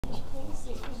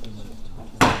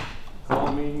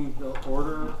the meeting to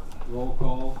order. Roll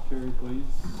call, Terry, please.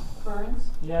 Burns?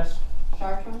 Yes.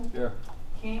 Chartrand? Here.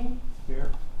 King? Here.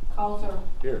 Coulter?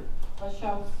 Here.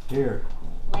 Lashos? Here.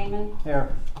 Lehman?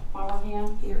 Here.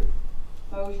 Mowerham? Here.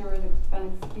 Mosier has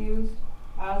been excused.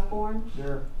 Osborne?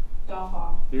 Here.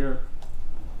 Dahlhoff? Here.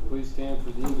 Please stand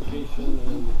for the invocation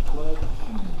and the pledge.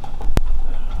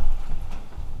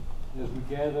 As we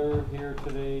gather here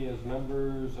today as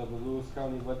members of the Lewis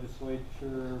County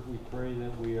Legislature, we pray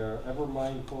that we are ever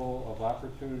mindful of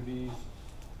opportunities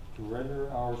to render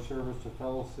our service to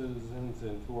fellow citizens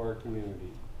and to our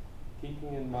community,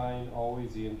 keeping in mind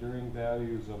always the enduring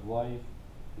values of life,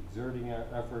 exerting our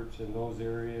efforts in those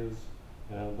areas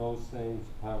and on those things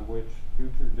upon which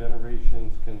future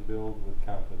generations can build with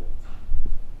confidence.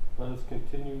 Let us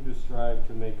continue to strive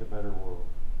to make a better world.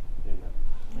 Amen.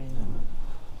 Amen.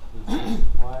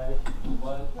 Flag,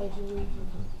 pledge.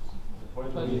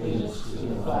 Pledge allegiance to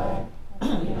the flag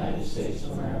of the United States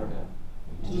of America,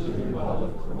 and to the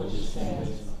republic for which it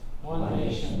stands, one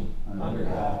nation, under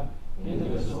God,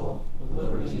 indivisible, with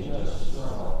liberty and justice for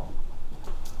all.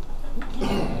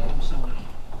 I'm sorry.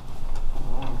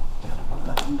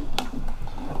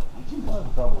 I'm in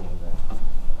trouble with that.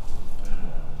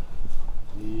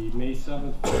 The May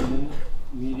 7th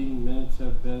meeting minutes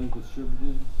have been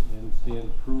distributed and stand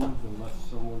approved unless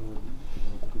someone would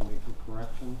like to make a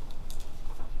correction.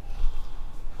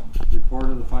 Report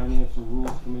of the Finance and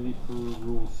Rules Committee per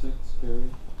Rule 6,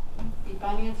 Carrie. The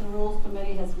Finance and Rules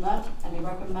Committee has met and they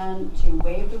recommend to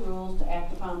waive the rules to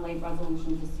act upon late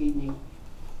resolutions this evening.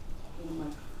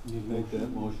 You make that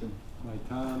motion. By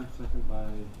Tom, second by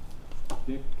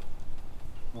Dick.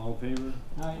 All in favor?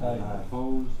 Aye.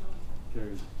 Opposed?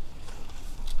 Carried.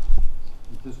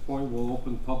 At this point, we'll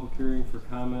open the public hearing for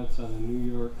comments on the New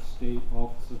York State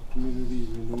Office of Community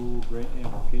Renewal grant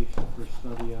application for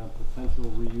study on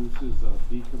potential reuses of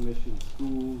decommissioned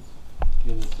schools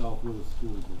in the South Lewis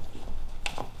School District.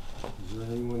 Is there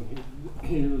anyone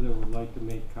here that would like to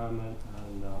make comment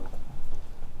on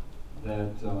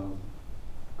that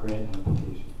grant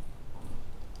application?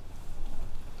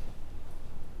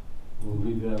 We'll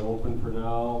leave that open for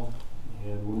now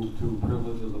and move to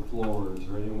privilege of the floor. Is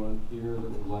there anyone here that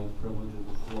would like privilege of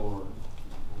the floor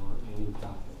for any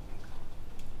topic?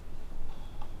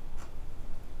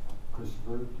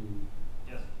 Christopher, do you?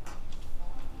 Yes.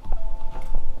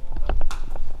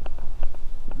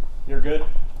 You're good?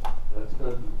 That's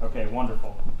good. Okay,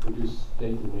 wonderful. Would you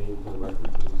state your name for the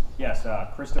record, please? Yes,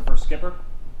 Christopher Skipper.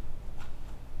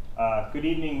 Good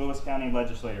evening, Lewis County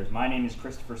Legislators. My name is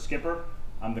Christopher Skipper.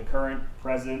 I'm the current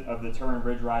president of the Turin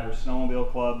Ridge Riders Snowmobile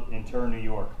Club in Turin, New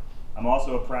York. I'm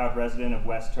also a proud resident of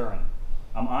West Turin.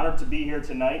 I'm honored to be here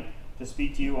tonight to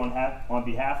speak to you on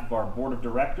behalf of our board of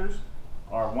directors,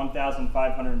 our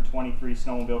 1,523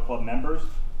 Snowmobile Club members,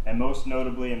 and most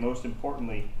notably and most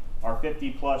importantly, our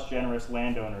 50-plus generous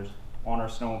landowners on our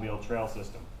snowmobile trail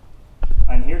system.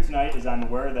 I'm here tonight as I'm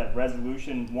aware that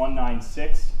Resolution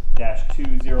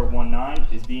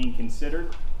 196-2019 is being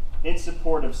considered in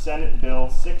support of Senate Bill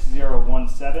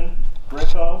 6017,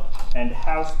 Grifo, and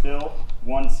House Bill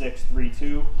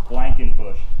 1632,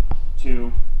 Blankenbush,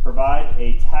 to provide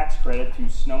a tax credit to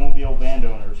snowmobile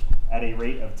landowners at a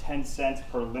rate of 10 cents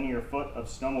per linear foot of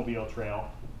snowmobile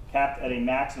trail, capped at a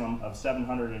maximum of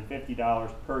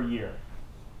 $750 per year.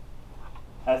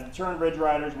 As the Turin Ridge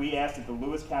Riders, we ask that the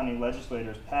Lewis County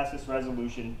Legislators pass this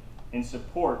resolution in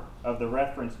support of the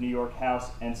referenced New York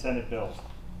House and Senate bills.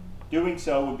 Doing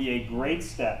so would be a great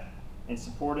step in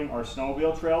supporting our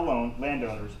snowmobile trail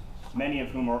landowners, many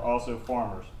of whom are also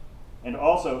farmers, and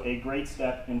also a great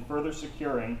step in further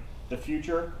securing the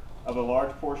future of a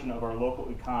large portion of our local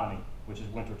economy, which is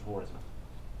winter tourism.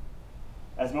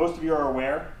 As most of you are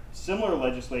aware, similar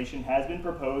legislation has been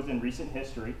proposed in recent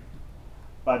history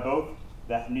by both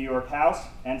the New York House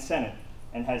and Senate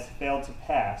and has failed to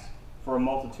pass for a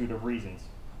multitude of reasons.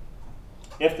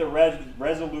 If the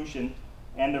resolution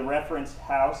and the referenced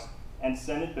House and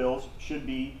Senate bills should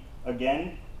be,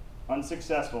 again,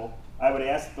 unsuccessful, I would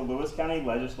ask that the Lewis County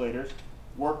Legislators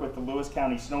work with the Lewis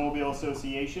County Snowmobile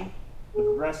Association, the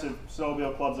Progressive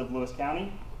Snowmobile Clubs of Lewis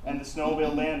County, and the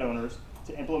snowmobile landowners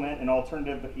to implement an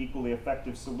alternative but equally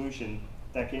effective solution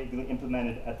that can be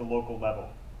implemented at the local level.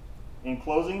 In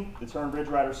closing, the Turin Ridge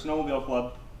Riders Snowmobile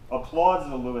Club applauds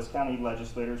the Lewis County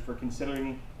Legislators for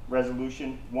considering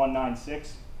Resolution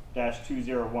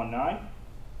 196-2019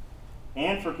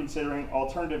 and for considering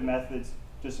alternative methods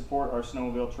to support our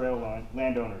snowmobile trail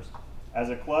landowners. As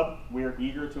a club, we are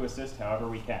eager to assist however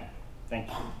we can. Thank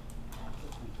you.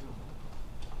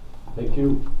 Thank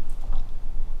you.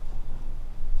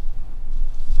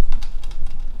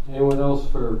 Anyone else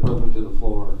for privilege of the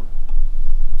floor?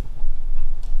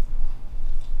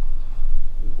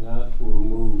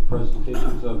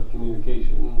 presentations of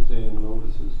communications and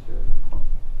notices, Terry.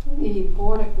 The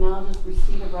board acknowledges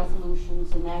receipt of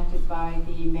resolutions enacted by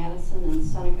the Madison and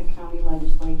Seneca County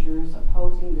legislatures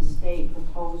opposing the state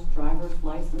proposed Driver's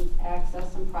License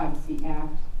Access and Privacy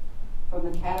Act,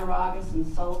 from the Cattaraugus and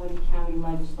Sullivan County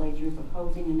legislatures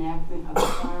opposing enactment of the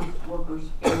Farm Workers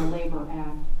Fair Labor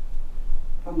Act,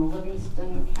 from the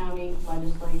Livingston County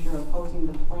legislature opposing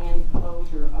the planned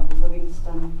closure of the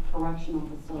Livingston Correctional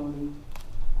Facility,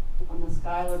 from the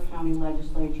Schuyler County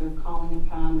legislature calling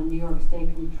upon the New York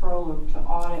State Comptroller to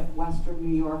audit Western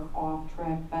New York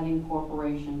Off-Track Betting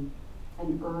Corporation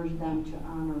and urge them to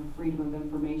honor freedom of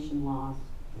information laws.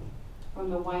 From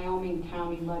the Wyoming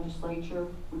County legislature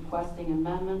requesting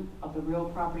amendment of the real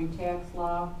property tax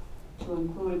law to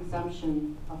include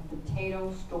exemption of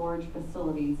potato storage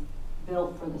facilities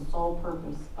built for the sole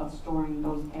purpose of storing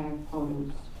those ag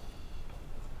produce.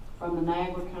 From the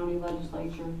Niagara County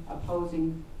legislature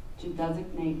opposing to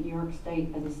designate New York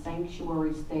State as a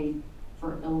sanctuary state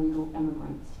for illegal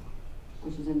immigrants,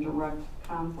 which is in direct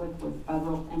conflict with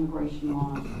federal immigration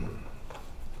laws.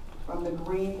 From the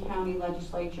Greene County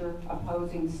legislature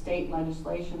opposing state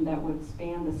legislation that would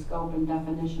expand the scope and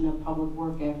definition of public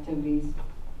work activities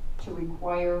to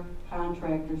require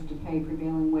contractors to pay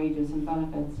prevailing wages and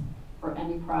benefits for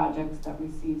any projects that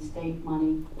receive state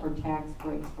money or tax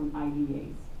breaks from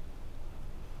IDAs.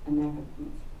 And that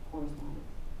concludes correspondence.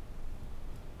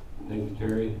 Thank you,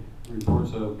 Terry.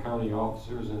 Reports of county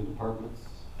officers and departments.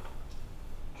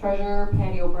 Treasurer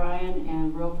Patty O'Brien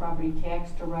and Real Property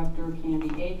Tax Director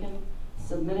Candy Aiken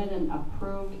submitted an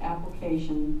approved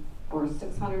application for a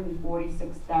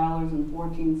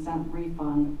 $646.14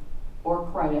 refund or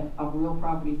credit of real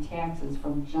property taxes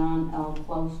from John L.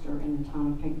 Closter in the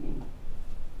town of Pinckney.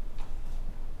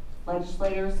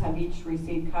 Legislators have each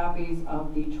received copies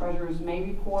of the Treasurer's May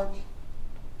report,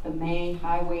 the May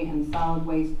Highway and Solid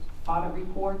Waste audit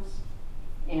reports,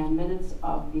 and minutes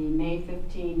of the May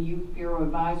 15 Youth Bureau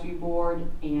Advisory Board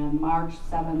and March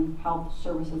 7 Health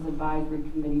Services Advisory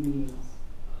Committee meetings.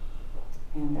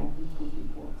 And that concludes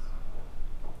reports.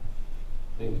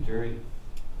 Thank you, Terry.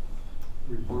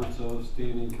 Reports of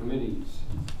standing committees.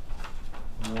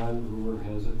 Ron, rumor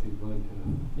has it you'd like to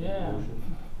Yeah. motion.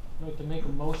 I'd like to make a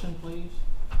motion, please.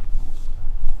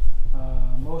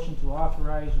 Motion to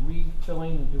authorize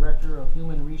refilling the Director of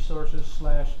Human Resources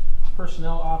 /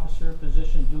 Personnel Officer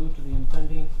position due to the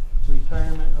impending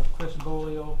retirement of Chris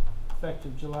Bolio,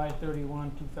 effective July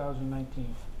 31,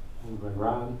 2019. Moved by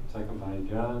Ron, second by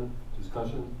John.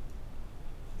 Discussion.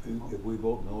 If we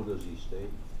vote no, does he stay?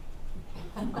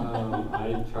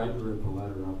 I tried to rip the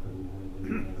letter up and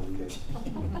Okay.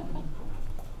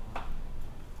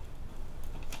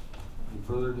 Any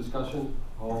further discussion?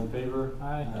 All in favor?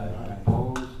 Aye.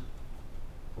 Opposed?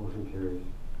 Motion carries.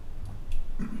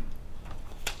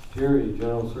 Jerry,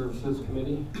 General Services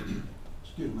Committee.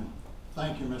 Excuse me.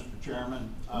 Thank you, Mr.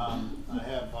 Chairman. I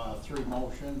have 3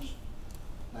 motions.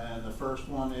 And the first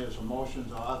one is a motion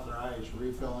to authorize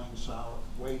refilling solid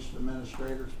waste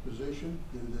administrator's position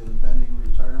due to the impending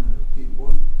retirement of Pete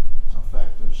Wood,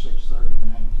 effective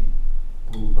 6/30/19.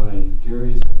 Moved by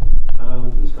Jerry, second by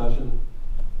Tom. Discussion.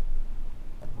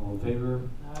 All in favor?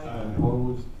 Aye.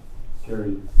 Opposed?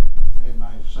 Carried. Okay,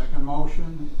 my second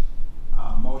motion,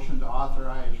 motion to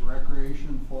authorize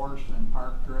Recreation, Forest, and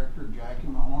Park Director Jackie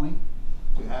Mahoney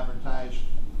to advertise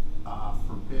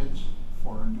for bids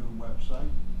for a new website.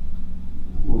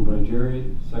 Moved by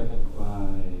Jerry, second by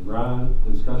Ron.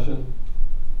 Discussion.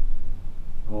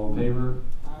 All in favor?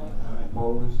 Aye.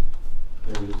 Opposed?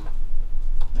 Carried.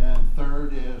 And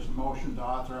third is a motion to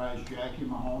authorize Jackie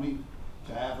Mahoney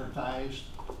to advertise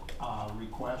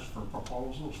requests for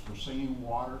proposals for singing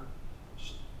water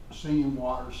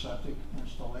septic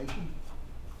installation.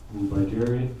 Moved by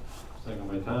Jerry, second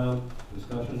by Tom.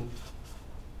 Discussion.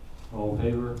 All in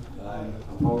favor? Aye.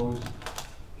 Opposed?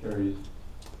 Carries.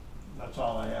 That's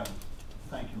all I have.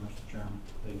 Thank you, Mr. Chairman.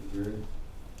 Thank you, Jerry.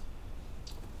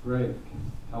 Greg,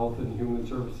 Health and Human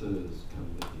Services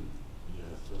Committee.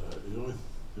 Yes,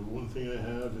 the one thing I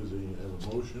have is I have a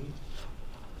motion.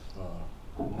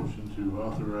 Motion to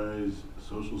authorize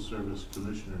Social Service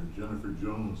Commissioner Jennifer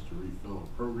Jones to refill a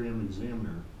program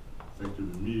examiner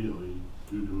effective immediately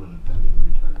due to an impending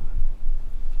retirement.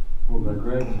 Moved by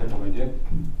Greg, second by Dick.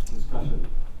 Discussion.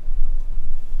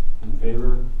 In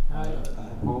favor? Aye.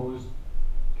 Opposed?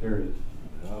 Carried.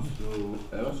 I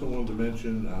also wanted to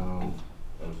mention, I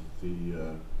was at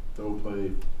the Double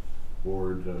Play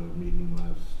Board meeting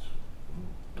last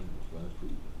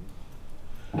week.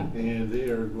 And they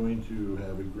are going to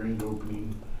have a grand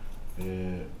opening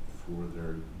for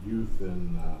their youth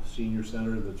and senior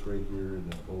center that's right here in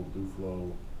the old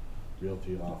Duflo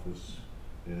realty office,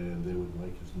 and they would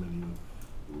like as many of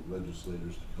the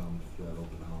legislators to come to that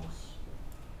open house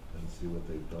and see what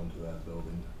they've done to that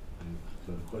building.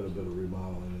 They've done quite a bit of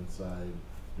remodeling inside,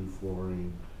 new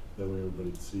flooring, that way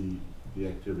everybody can see the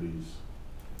activities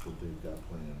that they've got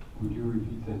planned. Would you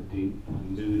repeat that date, It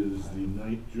please? is the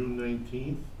June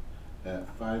 19th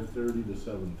at 5:30 to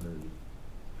 7:30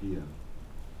 p.m.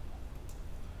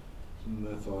 And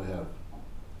that's all I have.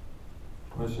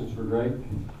 Questions for Greg?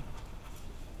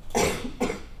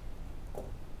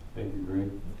 Thank you,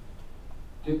 Greg.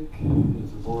 Dick,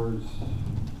 is the board's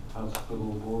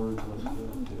hospital board, what's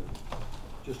the,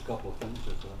 Just a couple of things,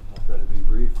 I'll try to be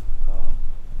brief.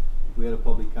 We had a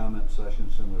public comment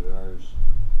session similar to ours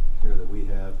here that we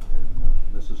have, and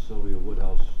Mrs. Sylvia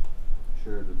Woodhouse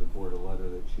shared with the board a letter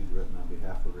that she'd written on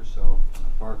behalf of herself and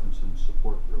a Parkinson's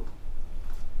support group.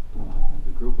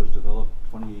 The group was developed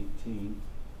in 2018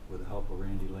 with the help of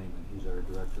Randy Lehman. He's our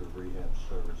Director of Rehab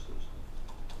Services.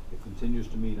 It continues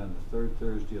to meet on the third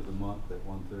Thursday of the month at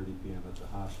 1:30 p.m. at the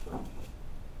hospital.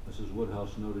 Mrs.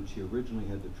 Woodhouse noted she originally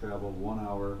had to travel 1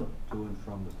 hour to and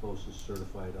from the closest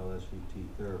certified LSVT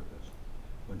therapist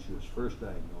when she was first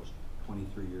diagnosed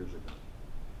 23 years ago.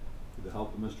 With the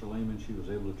help of Mr. Lehman, she was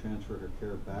able to transfer her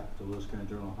care back to Lewis County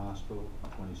General Hospital in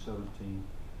 2017,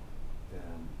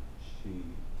 and she,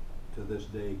 to this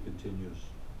day, continues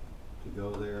to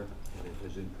go there, and it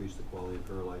has increased the quality of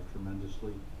her life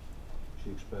tremendously.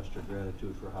 She expressed her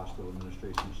gratitude for hospital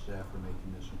administration staff for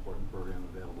making this important program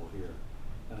available here.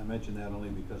 And I mention that only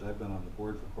because I've been on the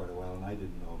board for quite a while and I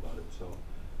didn't know about it, so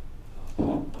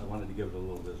I wanted to give it a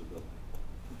little visibility.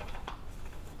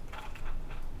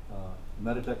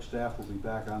 Meditech staff will be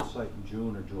back on site in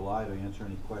June or July to answer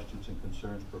any questions and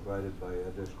concerns provided by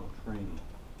additional training.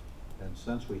 And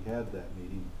since we had that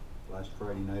meeting last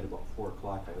Friday night about 4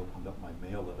 o'clock, I opened up my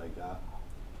mail that I got,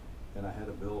 and I had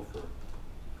a bill for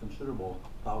considerable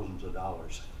thousands of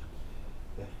dollars.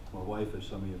 My wife, as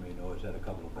some of you may know, has had a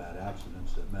couple of bad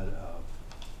accidents that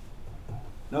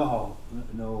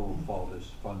no fault is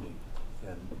funding.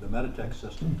 And the Meditech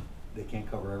system, they can't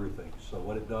cover everything. So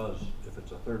what it does, if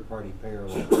it's a third-party payer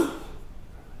like the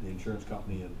insurance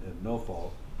company and no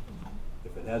fault,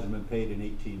 if it hasn't been paid in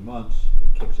 18 months,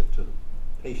 it kicks it to the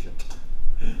patient.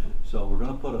 So we're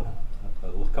going to put a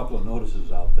couple of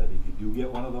notices out that if you do get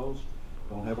one of those,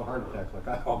 don't have a heart attack like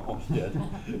I almost did.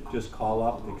 Just call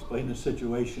up, explain the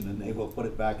situation, and they will put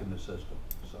it back in the system.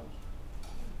 So,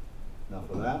 enough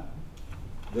of that.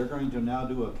 They're going to now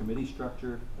do a committee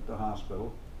structure at the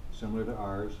hospital, similar to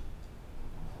ours.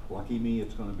 Lucky me,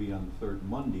 it's going to be on the third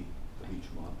Monday of each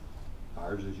month.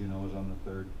 Ours, as you know, is on the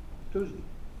third Tuesday.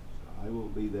 So I will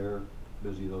be there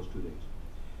busy those 2 days.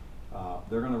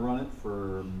 They're going to run it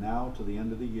for now to the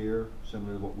end of the year,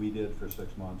 similar to what we did for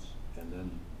 6 months, and then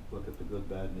look at the good,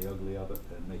 bad, and the ugly of it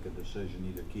and make a decision,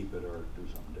 either keep it or do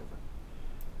something different.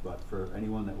 But for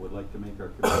anyone that would like to make our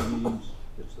committee meetings,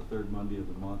 it's the third Monday of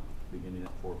the month, beginning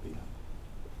at 4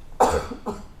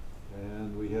 p.m.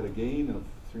 And we had a gain of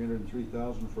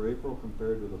 $303,000 for April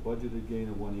compared with a budgeted gain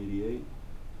of $188.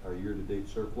 Our year-to-date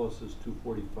surplus is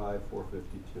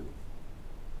 $245,452.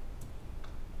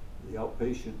 The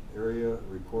outpatient area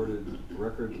recorded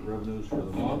record revenues for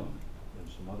the month. In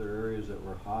some other areas that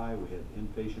were high, we had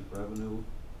inpatient revenue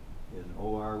in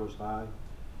OR was high,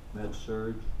 med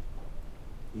surg,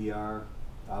 ER,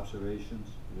 observations.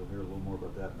 You'll hear a little more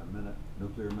about that in a minute.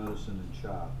 Nuclear medicine and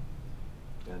CHOP.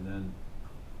 And then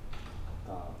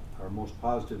our most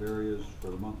positive areas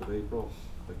for the month of April,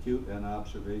 acute and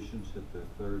observations hit their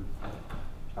third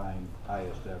time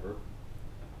highest ever.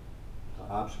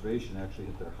 Observation actually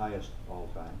hit their highest all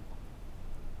time.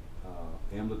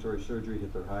 Ambulatory surgery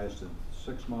hit their highest in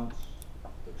 6 months.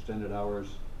 Extended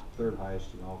hours, third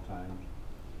highest in all times.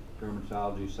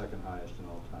 Dermatology, second highest in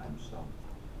all times. So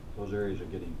those areas are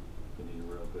getting a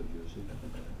real good usage.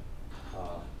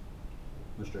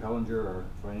 Mr. Hellinger, our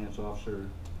finance officer,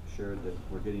 shared that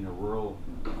we're getting a rural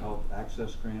health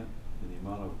access grant in the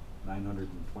amount of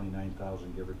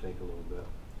 $929,000, give or take a little bit.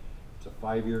 It's a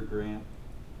 5-year grant.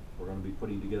 We're going to be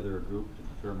putting together a group to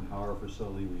determine how our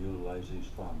facility will utilize these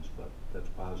funds, but that's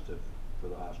positive for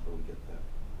the hospital to get that.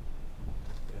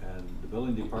 And the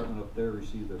billing department up there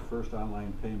received their first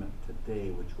online payment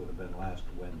today, which would have been last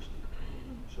Wednesday.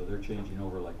 So they're changing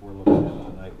over like we're looking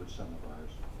at tonight with some of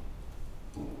ours.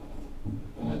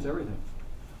 And that's everything.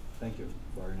 Thank you.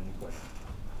 Barring any questions.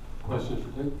 questions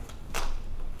for Dick?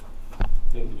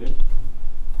 Thank you, Dick.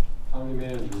 County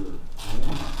manager.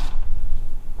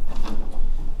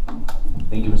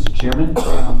 Thank you, Mr. Chairman.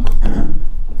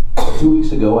 2 weeks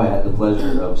weeks ago, I had the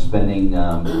pleasure of spending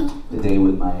the day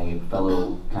with my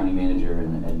fellow county manager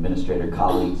and administrator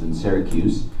colleagues in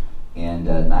Syracuse, and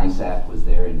NISAC was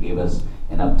there and gave us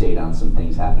an update on some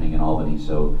things happening in Albany.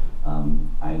 So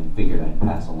I figured I'd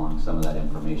pass along some of that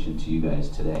information to you guys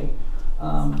today.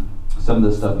 Some of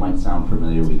this stuff might sound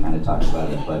familiar. We kind of talked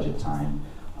about it at budget time.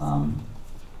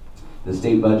 The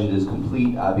state budget is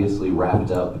complete, obviously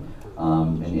wrapped up.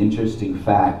 An interesting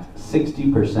fact,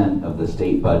 60% of the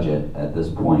state budget at this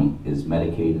point is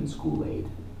Medicaid and school aid.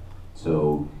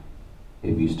 So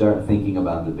if you start thinking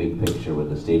about the big picture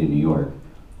with the state of New York,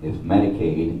 if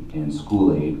Medicaid and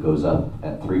school aid goes up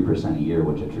at 3% a year,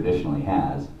 which it traditionally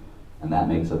has, and that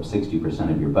makes up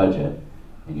 60% of your budget,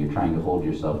 and you're trying to hold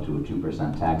yourself to a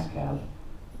 2% tax cap,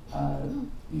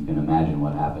 you can imagine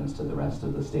what happens to the rest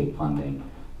of the state funding.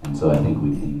 And so I think we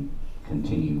can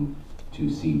continue to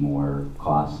see more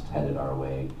costs headed our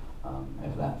way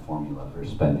if that formula for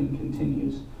spending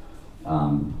continues.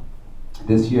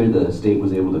 This year, the state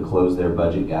was able to close their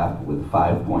budget gap with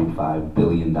 $5.5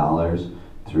 billion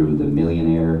through the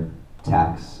millionaire's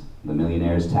tax. The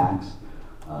millionaire's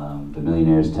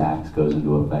tax goes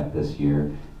into effect this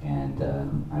year, and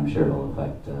I'm sure it'll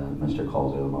affect Mr.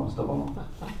 Colzer the most of all.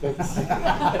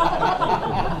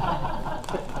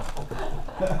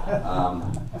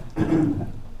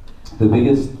 The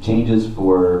biggest changes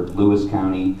for Lewis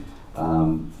County,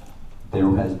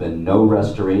 there has been no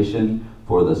restoration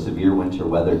for the severe winter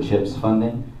weather CHIPS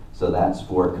funding. So that's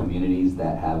for communities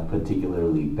that have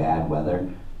particularly bad weather.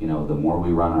 You know, the more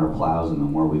we run our plows and the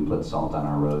more we put salt on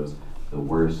our roads, the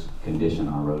worse condition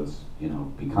our roads, you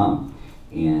know, become.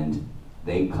 And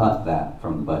they cut that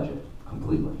from the budget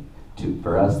completely.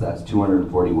 For us, that's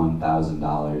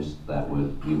 $241,000 that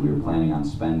we were planning on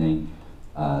spending.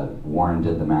 Warren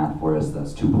did the math for us.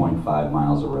 That's 2.5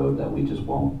 miles of road that we just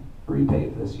won't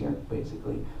repave this year,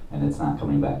 basically. And it's not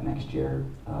coming back next year,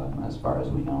 as far as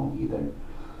we know, either.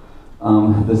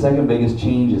 The second biggest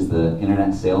change is the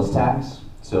internet sales tax.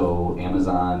 So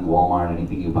Amazon, Walmart,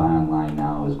 anything you buy online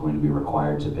now is going to be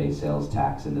required to pay sales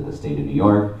tax into the state of New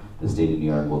York. The state of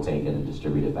New York will take it and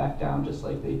distribute it back down just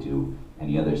like they do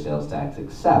any other sales tax,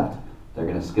 except they're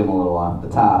going to skim a little off the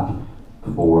top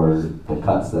for the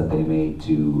cuts that they made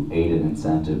to aid and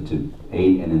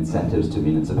incentives to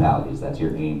municipalities. That's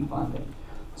your AIM funding.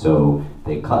 So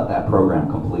they cut that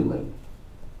program completely,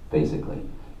 basically.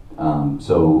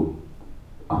 So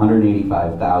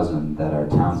 $185,000 that our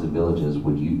towns and villages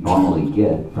would normally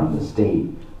get from the state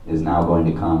is now going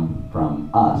to come from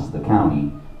us, the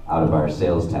county, out of our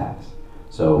sales tax.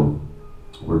 So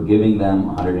we're giving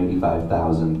them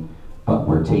 $185,000, but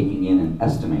we're taking in an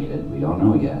estimated, we don't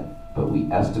know yet, but we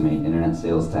estimate internet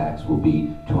sales tax will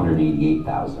be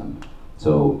 $288,000.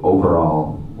 So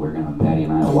overall, we're gonna, Patty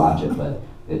and I will watch it, but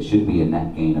it should be a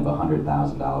net gain of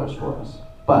 $100,000 for us.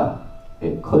 But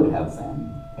it could have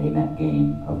been a net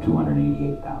gain of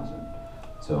 $288,000.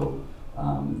 So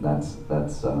that's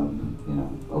you know,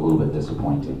 a little bit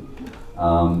disappointing.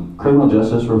 Criminal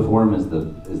justice reform is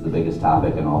the biggest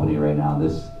topic in Albany right now.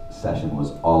 This session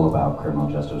was all about criminal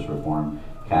justice reform,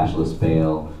 cashless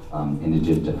bail,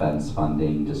 indigent defense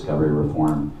funding, discovery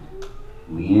reform.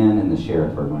 Leanne and the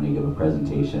sheriff are going to give a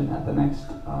presentation at the next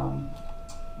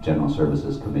General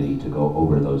Services Committee to go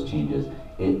over those changes.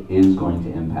 It is going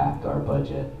to impact our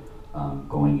budget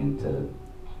going into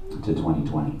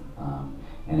 2020.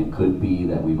 And it could be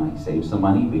that we might save some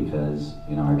money because,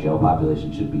 you know, our jail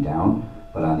population should be down,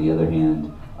 but on the other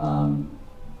hand,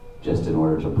 just in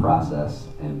order to process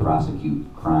and prosecute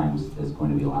crimes is going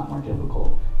to be a lot more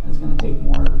difficult, and it's going to take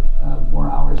more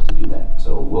hours to do that.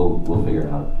 So we'll figure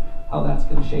out how that's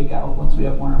going to shake out once we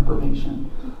have more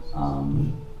information.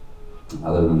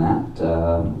 Other than that,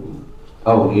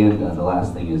 the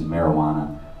last thing is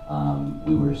marijuana.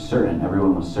 We were certain,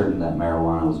 everyone was certain that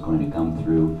marijuana was going to come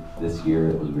through this year.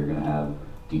 We were going to have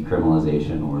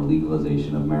decriminalization or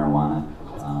legalization of marijuana.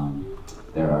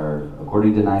 There are,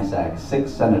 according to NISAC,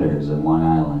 6 senators in Long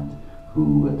Island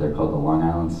they're called the Long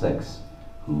Island Six,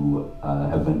 who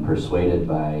have been persuaded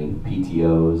by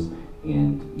PTOs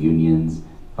and unions,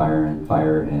 fire and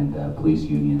police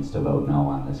unions, to vote no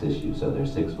on this issue. So they're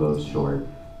 6 votes short,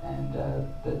 and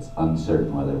it's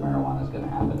uncertain whether marijuana is going to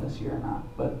happen this year or not,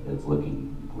 but it's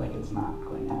looking like it's not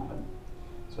going to happen.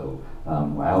 So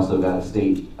I also got a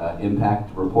state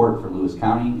impact report for Lewis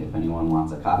County. If anyone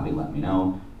wants a copy, let me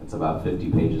know. It's about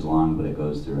 50 pages long, but it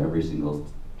goes through every single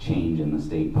change in the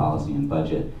state policy and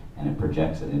budget, and it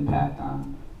projects an impact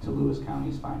to Lewis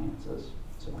County's finances.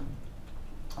 So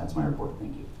that's my report.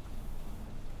 Thank you.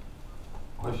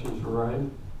 Questions for Ryan?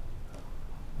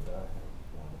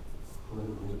 Go ahead,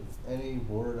 Randy. Any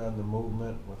word on the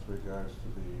movement with regards to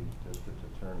the district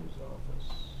attorney's office?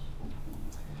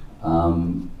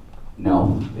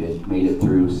 No, it made it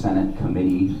through Senate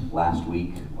committee last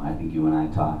week. I think you and I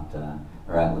talked, it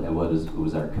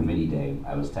was our committee day.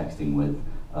 I was texting with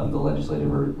the legislative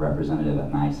representative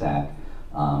at NISAC.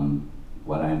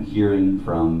 What I'm hearing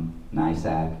from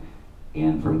NISAC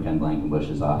and from Ken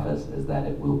Blankenbush's office is that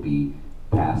it will be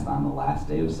passed on the last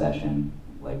day of session,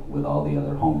 like with all the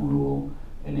other home rule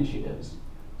initiatives.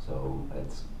 So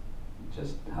it's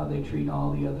just how they treat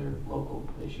all the other local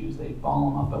issues. They ball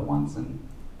them up at once and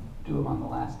do them on the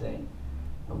last day.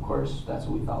 Of course, that's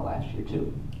what we thought last year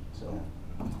too. So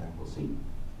Okay. we'll see.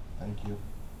 Thank you.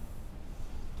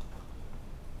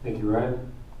 Thank you,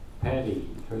 Ryan. Patty,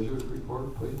 treasurer's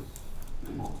report, please.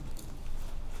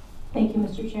 Thank you,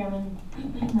 Mr. Chairman.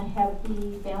 I have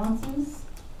the balances.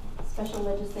 Special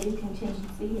legislative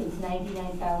contingency is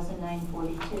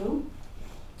 $99,942.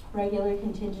 Regular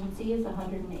contingency is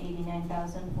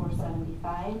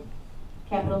 $189,475.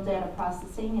 Capital data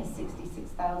processing is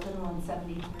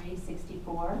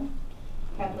 $66,173.64.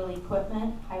 Capital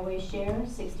equipment, highway share,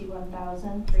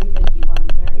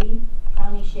 $61,351.30.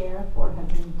 County share,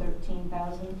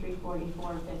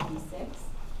 $413,344.56.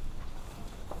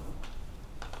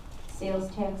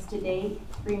 Sales tax to date,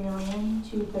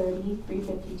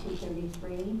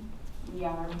 $3,230,352.33. We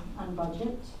are on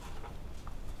budget.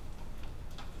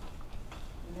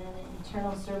 And then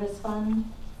internal service fund,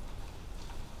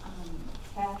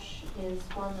 cash is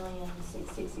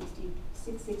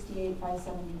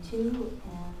 $4,668,572,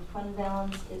 and fund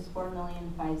balance is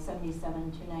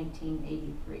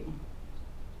 $4,577,219.83.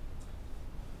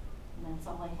 And that's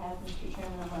all I have, Mr.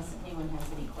 Chairman, unless anyone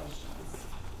has any questions.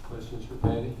 Questions for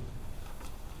Patty?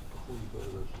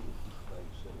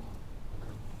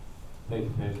 Thank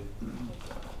you, Patty.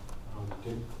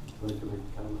 Dick, would you like to make a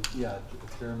comment? Yeah,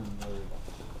 Chairman, I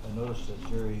noticed that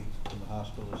Jerry from the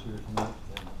hospital is here tonight,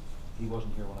 and he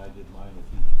wasn't here when I did mine. If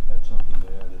he had something to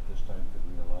add at this time, could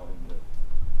we allow him to?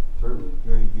 Certainly.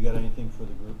 Jerry, you got anything for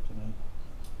the group tonight?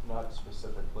 Not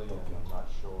specifically, Okay. and I'm not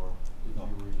sure. Did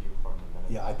No. you review from the minutes?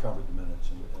 Yeah, I covered the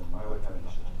minutes and I would have training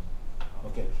nothing.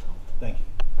 system. Okay, thank you.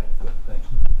 Thank you. Good, thanks.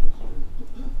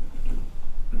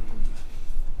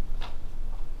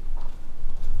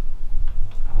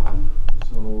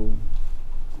 So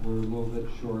we're a little bit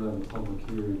short on the public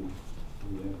hearing.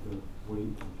 We have to wait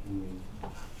until we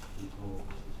go.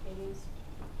 It is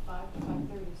 5 to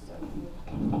 5:30, so we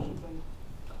should wait.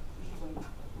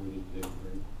 We need to take a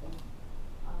break.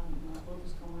 We'll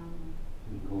just go on.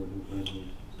 We go to the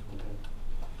resolutions. Okay.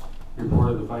 Report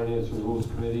of the Finance and Rules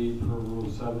Committee per Rule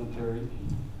 7, Terry.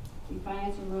 The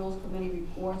Finance and Rules Committee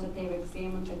reports that they've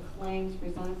examined the claims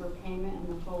presented for payment in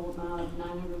the total amount of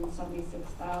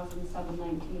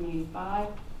 $976,719.85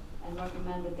 and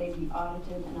recommend that they be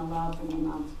audited and allowed for the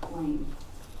amounts claimed.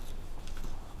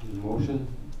 Need a motion?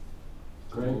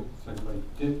 Greg, second by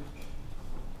Dick.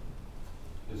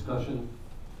 Discussion?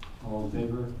 All in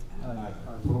favor? Aye.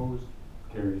 Opposed?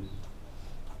 Carries.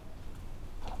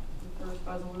 The first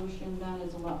resolution then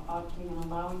is auditing and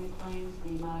allowing the claims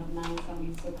in the amount of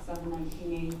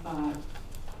 $976,719.85.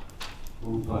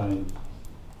 Moved by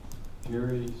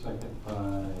Jerry, second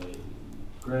by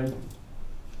Greg.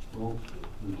 Roll,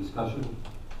 the discussion.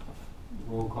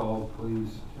 Roll call,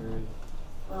 please, Terry.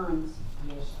 Burns.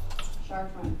 Yes.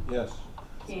 Chartrand. Yes.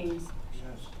 Kings.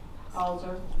 Yes. Halsey.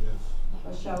 Yes.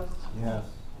 Lachaux. Yes.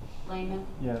 Lehman.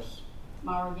 Yes.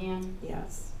 Morgan.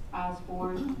 Yes.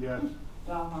 Osborne. Yes.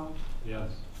 Dahl.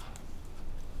 Yes.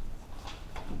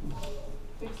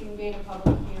 Fixing date of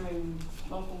public hearing,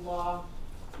 local law,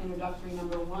 introductory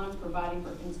number 1, providing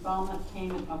for installment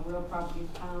payment of real property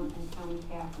town and county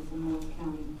taxes in Lewis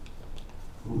County.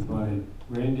 Moved by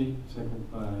Randy,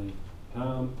 second by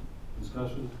Tom.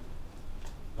 Discussion?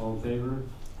 All in favor?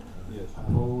 Yes.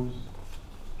 Opposed?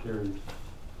 Carried.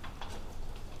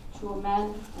 To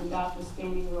amend and adopt the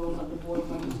standing rules of the Board of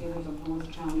Legislators of Lewis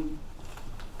County.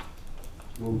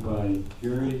 Moved by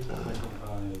Jerry, second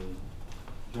by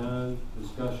John.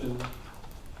 Discussion?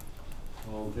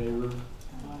 All in favor?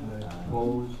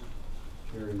 Opposed?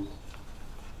 Carries.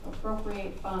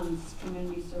 Appropriate funds,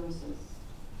 community services.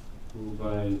 Moved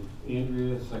by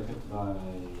Andrea, second by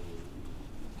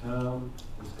Tom.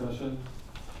 Discussion?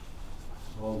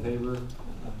 All in favor?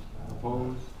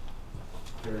 Opposed?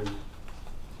 Carries.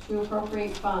 To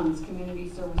appropriate funds, community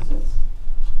services.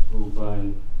 Moved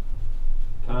by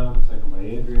Tom, second by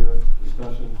Andrea.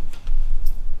 Discussion?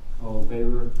 All in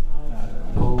favor?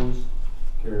 Opposed?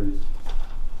 Carries.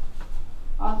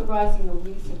 Authorizing a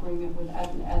lease agreement with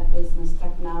Ed Business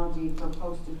Technology for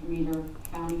postage meter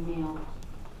county mail.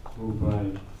 Moved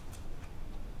by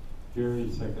Jerry,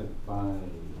 second by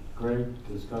Greg.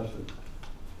 Discussion.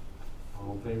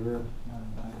 All in favor?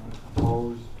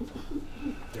 Opposed?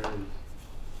 Carries.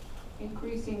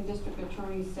 Increasing district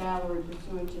attorney's salary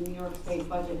pursuant to New York State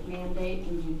budget mandate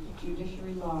and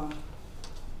judiciary law.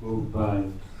 Moved by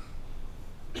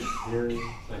Jerry,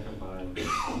 second by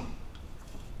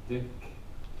Dick.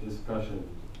 Discussion.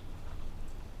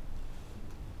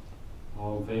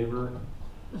 All in favor?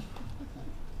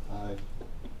 Aye.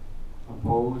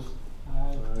 Opposed?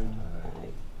 Aye.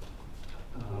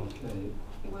 Okay.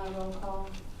 You want a roll call?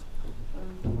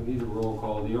 We need a roll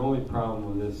call. The only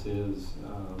problem with this is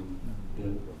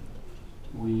that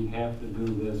we have to do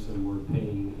this and we're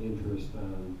paying interest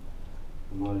on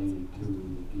the money to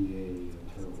the DA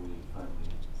until we finally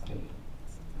pay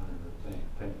on our back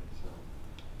pay. So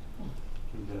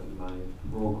keep that in mind.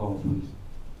 Roll call, please.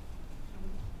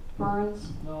 Burns,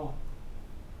 No.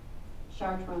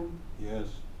 Chartrand, Yes.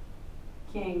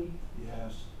 King,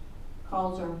 Yes.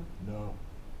 Colzer, No.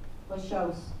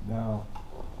 LaChose, No.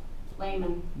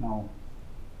 Lehman, No.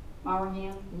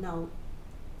 Marahan, No.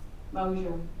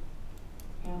 Mosier,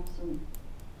 absent,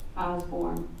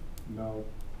 Osborne, No.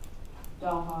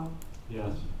 Dahlhoff,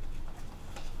 Yes.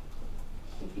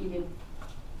 defeated.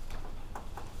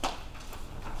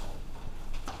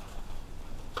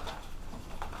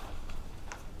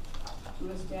 To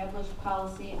establish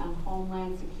policy on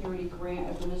Homeland Security Grant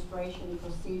Administration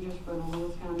procedures for the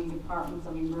Lewis County Departments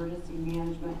of Emergency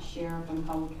Management, Sheriff, and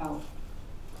Public Health.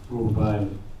 Moved by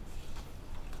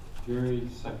Jerry,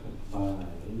 second by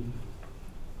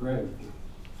Greg.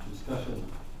 Discussion.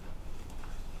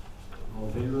 All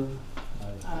in favor?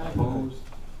 Aye. Opposed?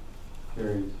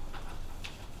 Carries.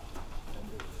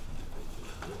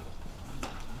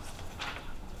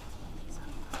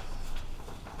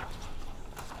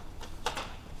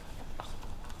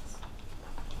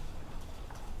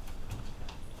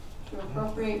 To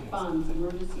appropriate funds,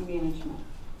 emergency management.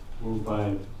 Moved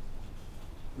by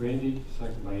Randy,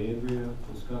 second by Andrea.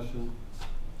 Discussion.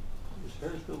 Is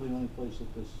Harrisville the only place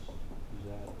that this is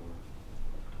at, or?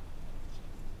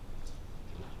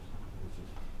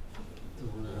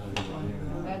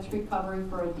 That's recovery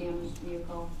for a damaged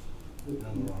vehicle.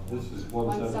 This is 178.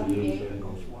 178.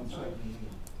 Goes 178.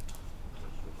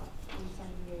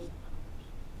 178.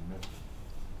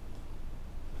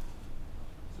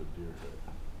 It's a deer head.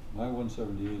 My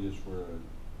 178 is for,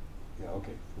 yeah,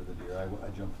 okay, for the deer. I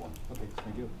jumped one. Okay,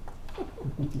 thank you.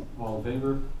 All in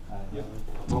favor? Yep.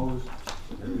 Opposed?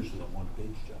 They're usually on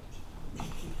one-page jobs.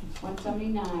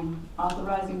 179,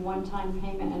 authorizing one-time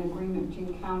payment and agreement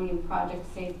between county and Project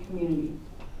Safe Community.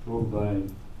 Moved by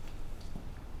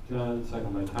John,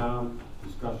 second by Tom.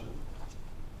 Discussion.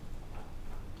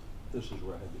 This is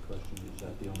where I had the question, is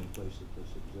that the only place that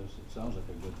this exists? It sounds like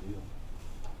a good deal.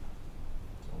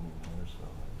 It's only in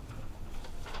Harrisville.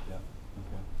 Yeah,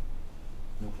 okay.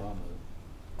 No problem with it.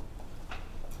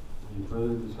 Any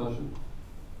further discussion?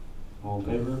 All in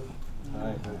favor?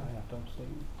 Aye. Okay.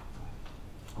 Abstains.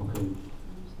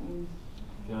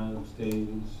 John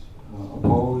abstains.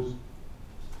 Opposed?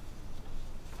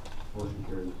 Motion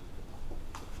carries.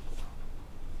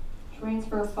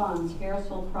 Transfer funds,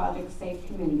 Harrisville Project Safe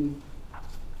Community.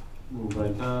 Moved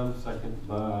by Tom, second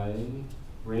by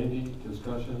Randy.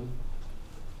 Discussion.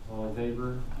 All in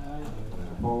favor? Aye.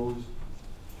 Opposed?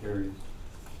 Carries.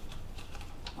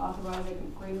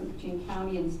 Authorizing agreement between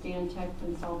county and Stantec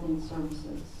Consulting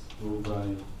Services. Moved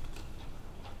by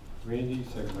Randy,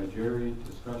 second by Jerry.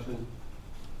 Discussion.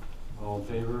 All in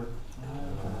favor?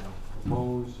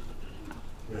 Opposed?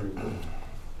 Carries.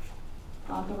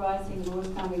 Authorizing Lewis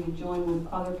County to join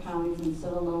with other counties in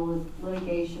civil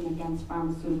litigation against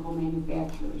pharmaceutical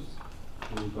manufacturers.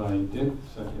 Moved by Dick,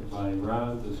 second by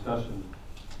Ron. Discussion.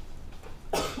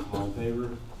 All in favor?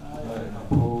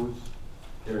 Opposed?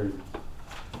 Carried.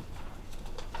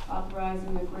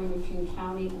 Authorizing agreement between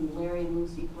county and Larry and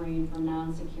Lucy Green for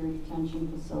non-secure detention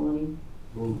facility.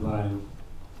 Moved by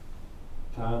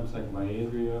Tom, second by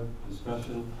Andrea.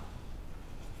 Discussion.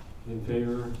 In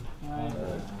favor? Aye.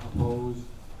 Opposed?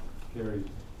 Carried.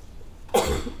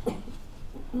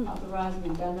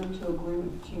 Authorizing addendum to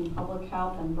agreement between Public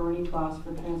Health and Bernie Bus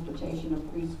for transportation of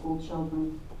preschool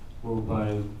children. Moved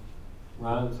by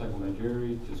Ron, second by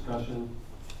Jerry. Discussion.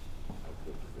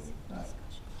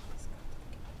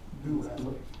 Do have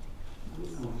Who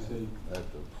say? I have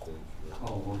to abstain.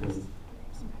 Oh, okay.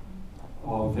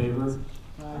 All in favor?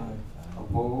 Aye.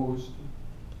 Opposed?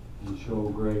 And show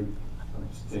Greg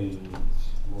abstains.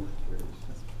 Motion carries.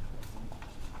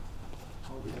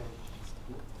 Okay.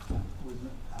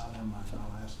 Never mind,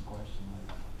 I'll ask the question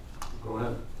later. Go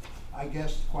ahead. I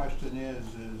guess the question is,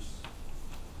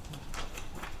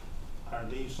 are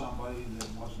these somebody that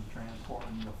wasn't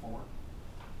transporting before?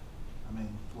 I mean,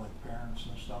 like parents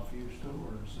and stuff used to,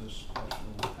 or is this special,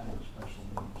 what kind of special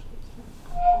needs?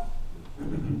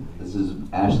 This is,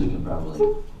 Ashley can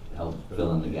probably help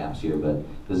fill in the gaps here, but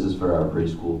this is for our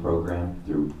preschool program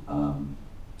through,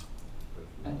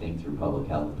 I think through public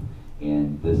health.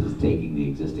 And this is taking the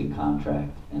existing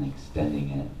contract and extending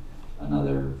it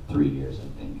another 3 years,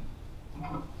 I think.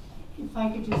 If I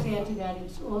could just add to that,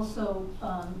 it's also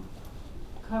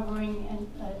covering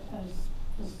a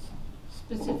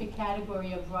specific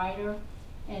category of rider,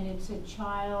 and it's a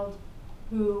child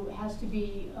who has to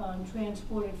be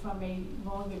transported from a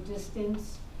longer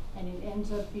distance, and it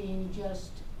ends up being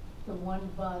just the one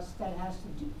bus that has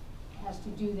to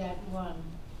do that run,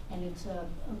 and it's a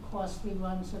costly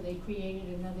run, so they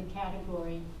created another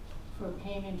category for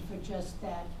payment for just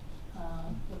that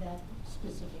for that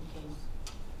specific case.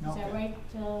 Is that Okay. right?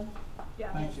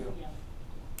 Yeah. Thank you. Yeah.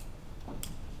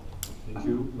 Thank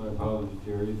you. My apologies,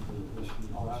 Jerry, for the issue.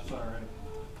 Oh, that's all right.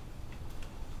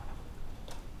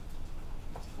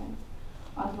 Okay.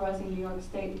 Authorizing New York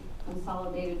State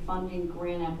Consolidated Funding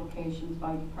grant applications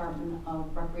by Department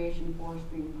of Recreation,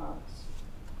 Forestry, and Parks.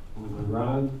 Moved by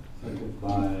Ron, second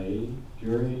by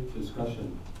Jerry.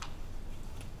 Discussion.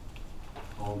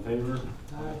 All in favor?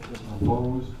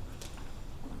 Opposed?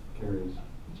 Carries.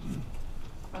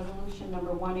 Resolution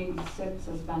number 186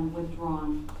 has been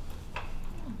withdrawn.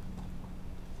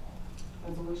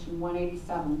 Resolution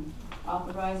 187,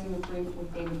 authorizing agreement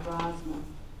with David Brosman.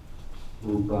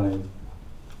 Moved by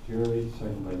Jerry,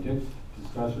 second by Dick.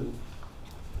 Discussion.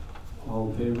 All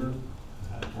in favor?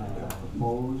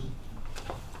 Opposed?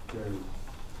 Carries.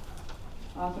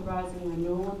 Authorizing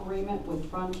renewal agreement with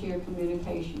Frontier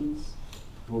Communications.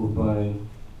 Moved by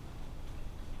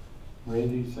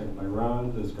Randy, second by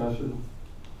Ron. Discussion.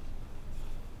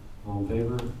 All in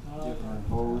favor?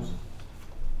 Opposed?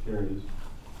 Carries.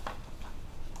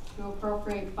 To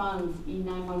appropriate funds,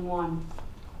 E911.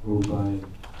 Moved by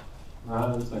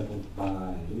Ron, second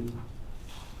by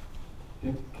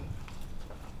Dick.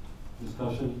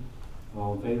 Discussion.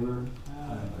 All in favor?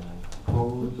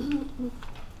 Opposed?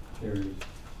 Carries.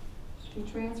 To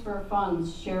transfer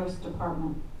funds, Sheriff's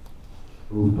Department.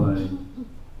 Moved by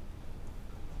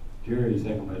Jerry,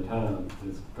 second by Tom.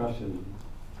 Discussion.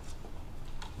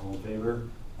 All in favor?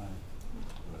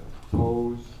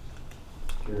 Opposed?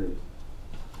 Carries.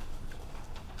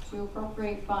 To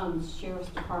appropriate funds, Sheriff's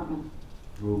Department.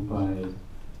 Moved by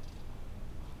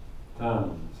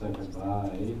Tom, second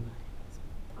by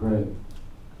Greg.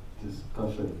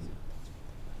 Discussion.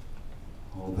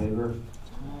 All in favor?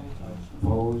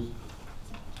 Opposed?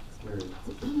 Carries.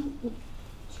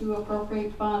 To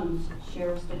appropriate funds,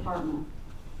 Sheriff's Department.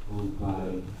 Moved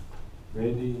by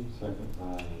Randy, second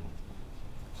by,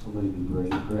 somebody be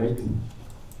brave, Greg.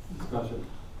 Discussion.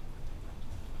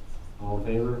 All in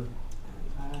favor?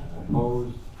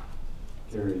 Opposed?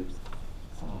 Carries.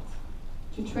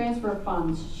 To transfer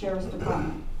funds, Sheriff's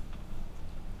Department.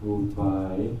 Moved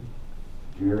by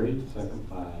Jerry, second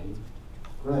by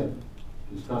Greg.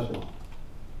 Discussion.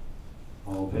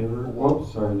 All in favor?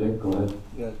 Whoops, sorry, Dick, go ahead.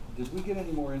 Yeah, did we get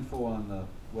any more info on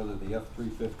whether the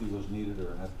F-350 was needed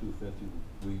or an F-250?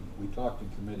 We talked in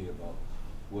committee about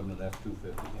wouldn't an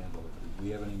F-250 handle it. Did we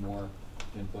have any more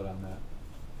input on that?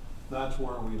 That's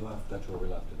where we left. That's where we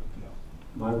left it, okay.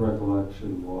 My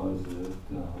recollection was that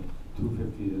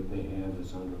 250 that they had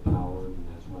is underpowered, and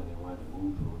that's why they wanted to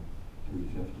move to a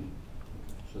 350.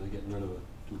 So they're getting rid of a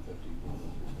 250.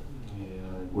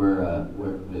 And We're,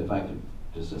 if I could,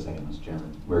 just a second, Mr.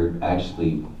 Chairman, we're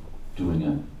actually doing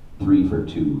a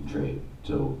 3-for-2 trade.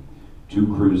 So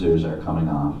 2 cruisers are coming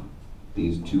off,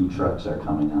 these 2 trucks are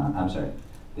coming on, I'm sorry,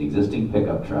 the existing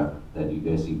pickup truck that you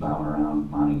guys see bound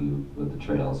around Montague with the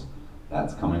trails,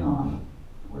 that's coming off,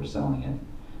 we're selling it.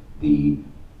 The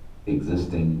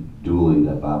existing dually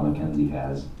that Bob McKenzie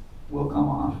has will come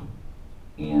off,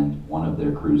 and one of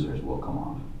their cruisers will come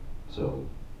off. So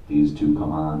these 2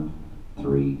 come on,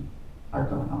 3 are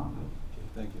coming off. Okay,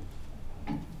 thank you.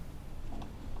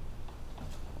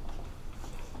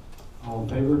 all in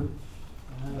favor?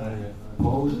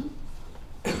 Opposed?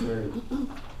 Carried.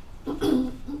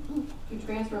 To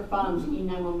transfer funds,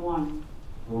 E911.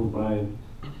 Moved by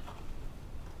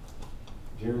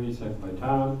Jerry, second by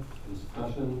Tom.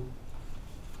 Discussion.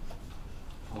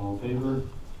 All in favor?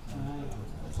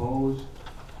 Opposed?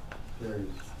 Carries.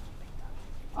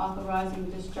 Authorizing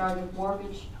discharge of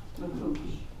mortgage,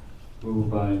 McCooch.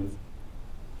 Moved by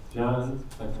John,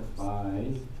 second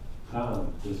by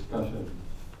Tom. Discussion.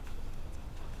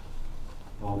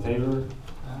 All in favor?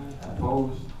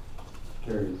 Opposed?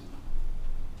 Carries.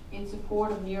 in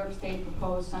support of New York State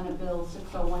proposed Senate Bill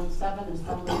 6017,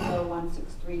 Assembly Bill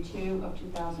 1632 of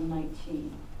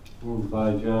 2019. Moved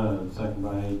by John, second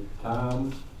by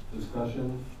Tom.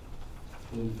 Discussion?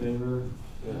 In favor?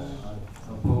 Yes.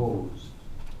 Opposed?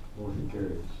 Motion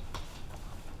carries.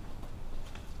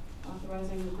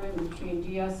 Authorizing agreement between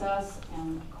DSS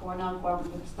and Cornell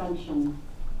Cooperative Extension.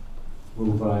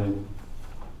 Moved by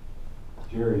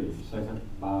Jerry, second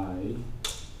by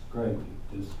Greg.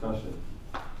 Discussion?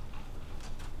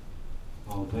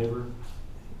 All in favor?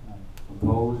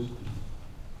 Opposed?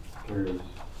 Carries.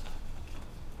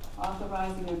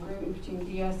 Authorizing agreement between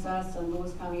DSS and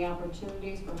Lewis County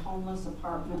Opportunities for Homeless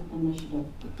Apartment Initiative.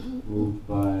 Moved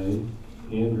by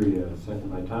Andrea, second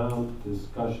by Tom.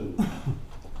 Discussion?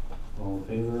 All in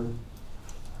favor?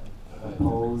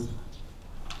 Opposed?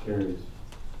 Carries.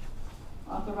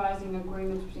 Authorizing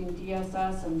agreements between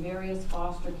DSS and various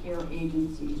foster care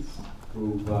agencies.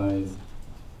 Moved by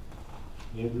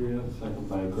Andrea, second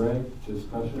by Greg.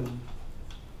 Discussion?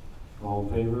 All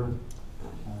in favor?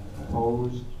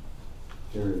 Opposed?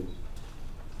 Carries.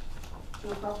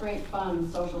 To appropriate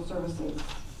funds, social services.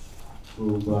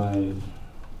 Moved by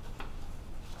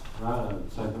Ron,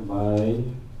 second by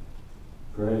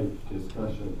Greg.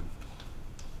 Discussion?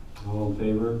 All in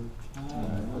favor?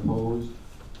 Opposed?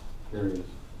 Carries.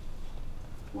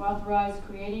 To authorize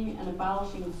creating and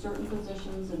abolishing certain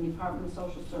positions in the Department of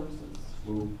Social Services.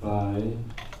 Moved by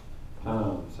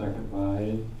Tom, second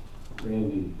by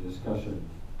Randy. Discussion?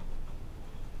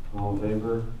 All in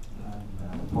favor?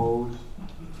 Opposed?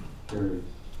 Carries.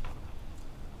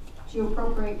 To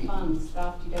appropriate funds,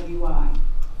 staff DWI.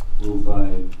 Moved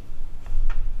by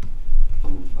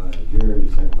Jerry,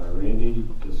 second by Randy.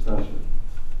 Discussion?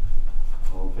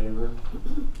 All in favor?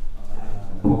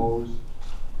 Opposed?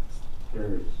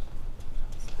 Carries.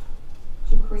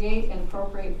 To create and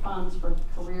appropriate funds for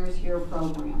Careers Here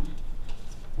program.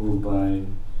 Moved by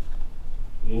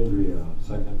Andrea,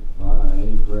 second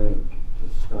by Greg.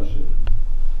 Discussion?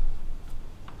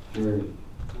 Jerry?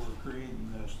 We're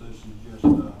creating this is just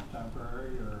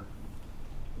temporary, or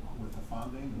with the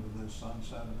funding, will this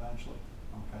sunset eventually?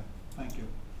 Okay, thank you.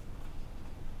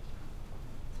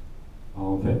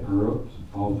 All in favor?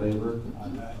 All in favor?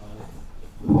 Aye.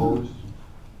 Opposed?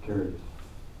 Carries.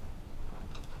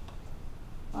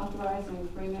 Authorizing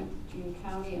agreement between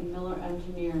county and Miller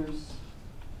engineers.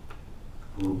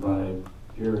 Moved by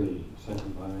Jerry,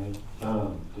 second by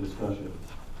Tom. Discussion?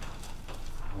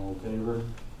 All in favor?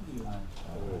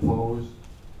 Opposed?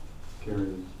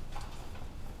 Carries.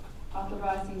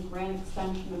 Authorizing grant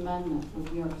extension amendment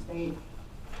with New York State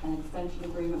and extension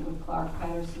agreement with Clark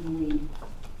Patterson Lee.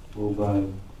 Moved by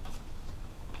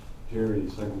Jerry,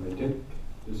 second by Dick.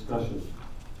 Discussion?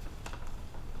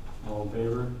 All in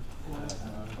favor?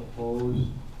 Opposed?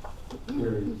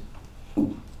 Carries.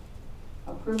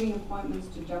 Approving appointments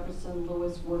to Jefferson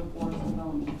Lewis Workforce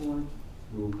Development Board.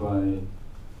 Moved by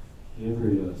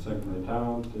Andrea, second by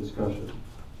Tom. Discussion?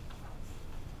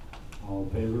 All in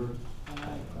favor?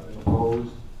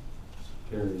 Opposed?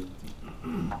 Carries.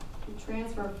 To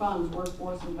transfer funds,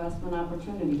 Workforce Investment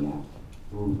Opportunity Act.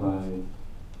 Moved by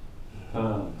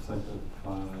Tom, second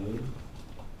by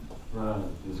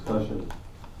Ron. Discussion?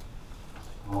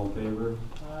 All in favor?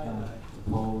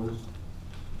 Opposed?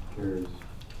 Carries.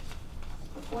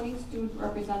 Appointing student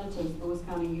representatives, Lewis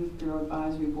County Youth Bureau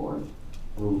Advisory Board.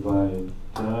 Moved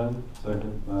by John,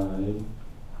 second by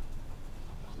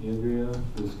Andrea.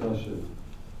 Discussion?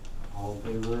 All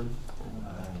in favor?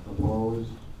 Opposed?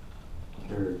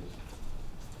 Carries.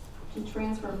 To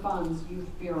transfer funds, Youth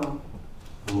Bureau.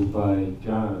 Moved by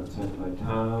John, second by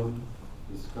Tom.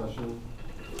 Discussion?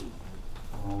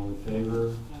 All in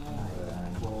favor?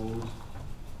 Opposed?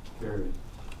 Carries.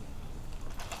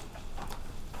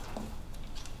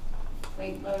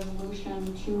 State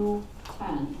Resolution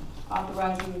 210,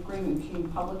 authorizing agreement between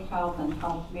Public Health and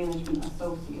Health Management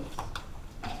Associates.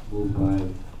 Moved by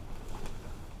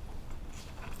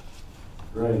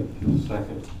Greg,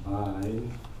 second by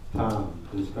Tom.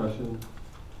 Discussion?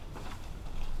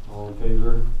 All in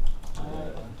favor?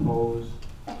 Opposed?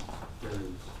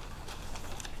 Carries.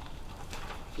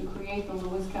 To create the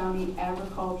Lewis County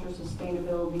Agriculture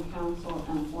Sustainability Council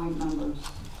and appoint members.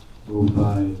 Moved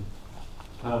by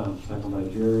Tom, second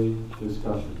by Jerry.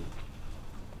 Discussion?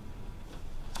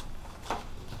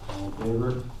 All in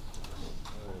favor?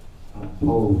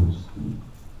 Opposed?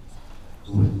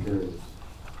 Motion carries.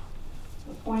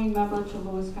 Appointing member to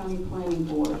Lewis County Planning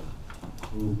Board.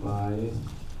 Moved by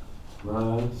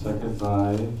Ron, second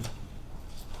by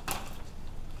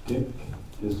Dick.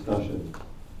 Discussion?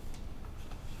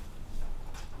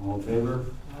 All in favor?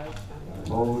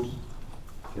 Opposed?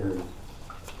 Carries.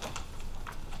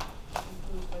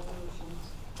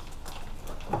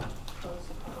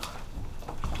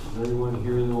 there anyone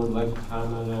here that would like to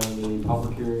comment on the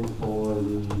public hearing for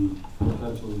the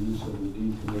potential use of the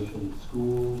decommissioned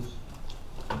schools?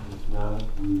 If not,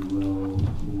 we will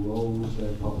close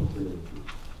that public hearing.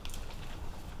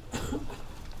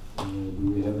 And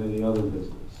do we have any other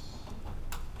business?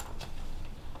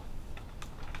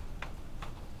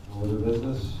 No other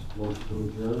business? Motion to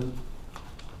adjourn?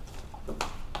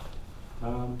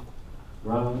 Tom?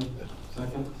 Ron?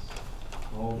 Seconds?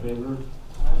 All in favor?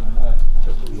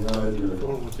 We are adjourned. I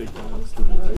don't want to take that.